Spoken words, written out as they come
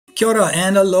Kia ora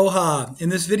and aloha. In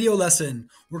this video lesson,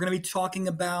 we're going to be talking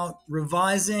about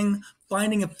revising,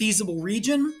 finding a feasible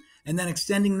region, and then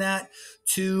extending that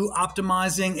to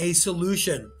optimizing a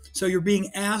solution. So you're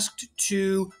being asked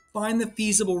to find the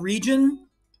feasible region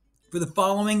for the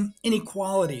following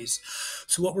inequalities.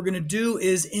 So what we're going to do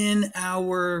is in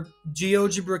our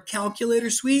GeoGebra calculator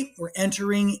suite, we're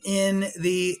entering in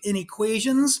the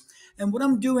inequations. And what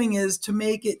I'm doing is to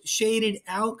make it shaded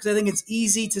out because I think it's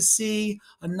easy to see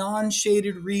a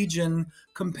non-shaded region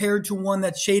compared to one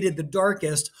that's shaded the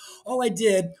darkest. All I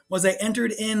did was I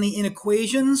entered in the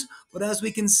inequations, but as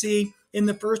we can see, in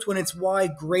the first one, it's y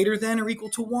greater than or equal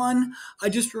to 1. I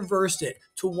just reversed it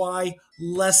to y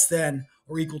less than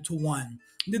or equal to 1.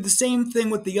 Did the same thing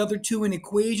with the other two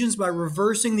inequations by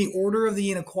reversing the order of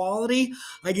the inequality.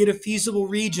 I get a feasible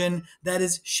region that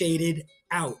is shaded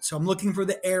out. So I'm looking for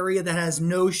the area that has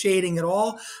no shading at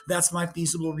all. That's my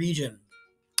feasible region.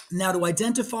 Now, to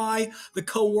identify the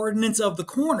coordinates of the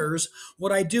corners,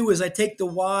 what I do is I take the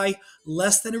y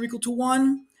less than or equal to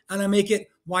 1, and I make it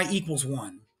y equals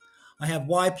 1. I have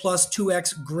y plus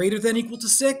 2x greater than or equal to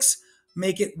 6,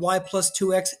 make it y plus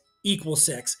 2x equals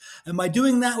 6. And by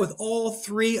doing that with all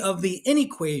three of the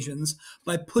inequations,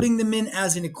 by putting them in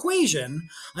as an equation,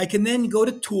 I can then go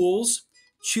to Tools,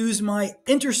 choose my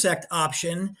intersect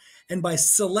option, and by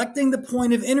selecting the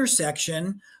point of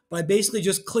intersection, by basically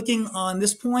just clicking on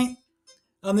this point,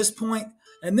 and this point,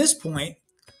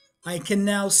 I can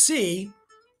now see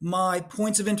my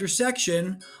points of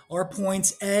intersection are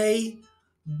points A,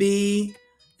 B,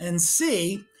 and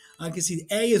C. I can see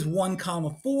A is 1,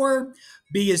 4,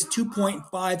 B is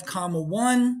 2.5,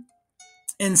 1,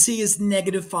 and C is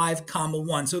negative 5,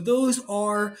 1. So those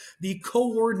are the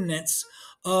coordinates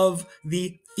of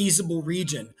the feasible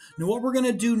region. Now what we're going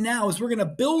to do now is we're going to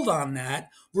build on that.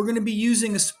 We're going to be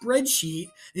using a spreadsheet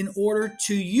in order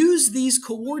to use these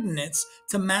coordinates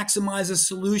to maximize a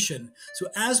solution. So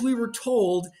as we were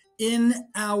told in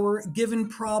our given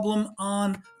problem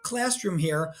on Classroom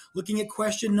here, looking at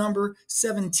question number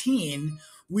 17,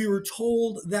 we were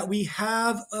told that we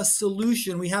have a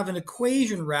solution, we have an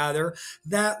equation rather,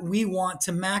 that we want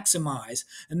to maximize.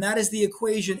 And that is the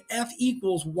equation f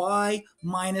equals y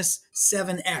minus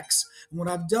 7x. And what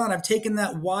I've done, I've taken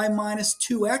that y minus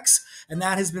 2x, and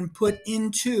that has been put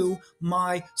into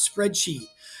my spreadsheet.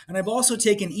 And I've also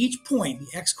taken each point,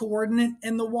 the x coordinate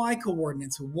and the y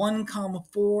coordinates, 1,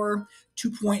 4,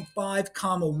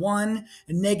 2.5, 1,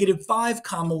 and negative 5,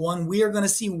 1. We are going to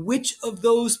see which of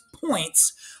those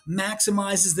points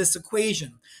maximizes this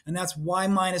equation, and that's y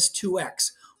minus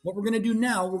 2x. What we're going to do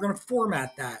now, we're going to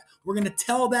format that. We're going to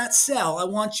tell that cell, I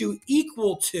want you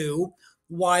equal to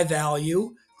y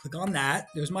value. Click on that.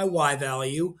 There's my y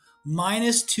value,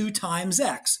 minus 2 times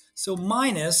x. So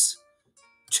minus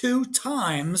 2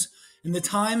 times, and the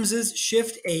times is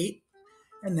shift 8,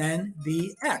 and then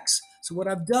the x. So what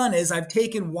I've done is I've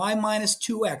taken y minus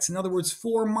 2x, in other words,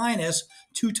 4 minus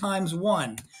 2 times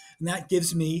 1, and that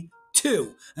gives me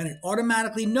 2. And it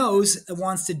automatically knows it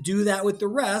wants to do that with the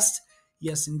rest.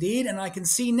 Yes, indeed. And I can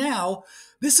see now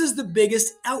this is the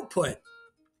biggest output,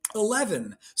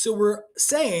 11. So we're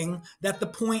saying that the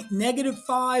point negative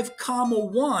 5,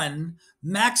 1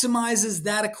 maximizes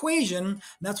that equation.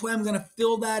 That's why I'm going to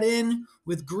fill that in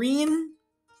with green.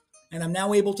 And I'm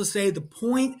now able to say the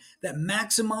point that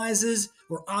maximizes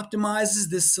or optimizes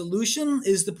this solution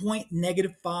is the point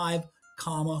negative 5,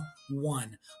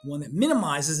 1. One that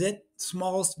minimizes it,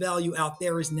 smallest value out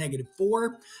there is negative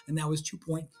 4, and that was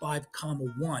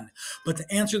 2.5, 1. But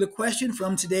to answer the question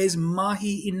from today's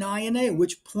Mahi Inayane,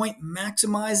 which point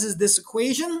maximizes this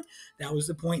equation, that was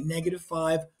the point negative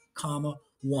 5,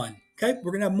 1. Okay,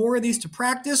 we're going to have more of these to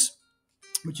practice,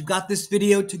 but you've got this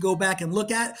video to go back and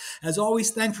look at. As always,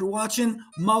 thanks for watching.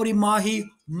 Mauri mahi,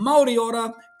 mauri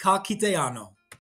ora, ka kite ano.